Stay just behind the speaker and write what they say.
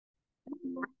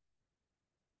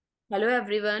Hello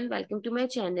everyone, welcome to my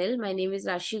channel. My name is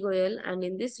Rashi Goel and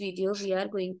in this video we are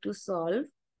going to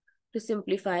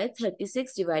simplify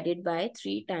 36 divided by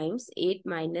 3 times 8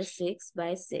 minus 6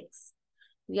 by 6.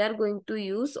 We are going to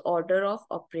use order of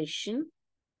operation.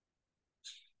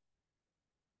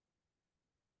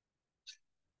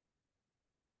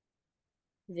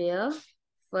 Where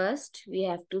first we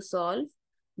have to solve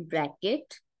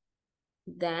bracket,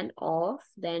 then of,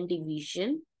 then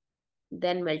division,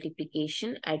 then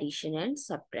multiplication, addition and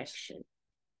subtraction.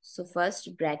 So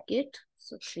first bracket,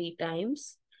 so 3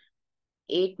 times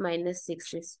 8 minus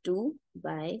 6 is 2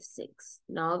 by 6.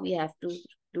 Now we have to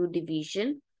do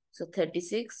division. So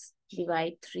 36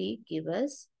 divide 3 give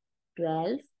us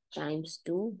 12 times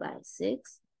 2 by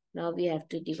 6. Now we have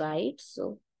to divide.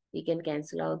 So we can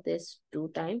cancel out this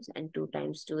 2 times and 2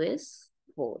 times 2 is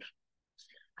 4.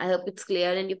 I hope it's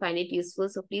clear and you find it useful.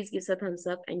 So please give us a thumbs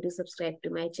up and do subscribe to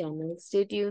my channel. Stay tuned.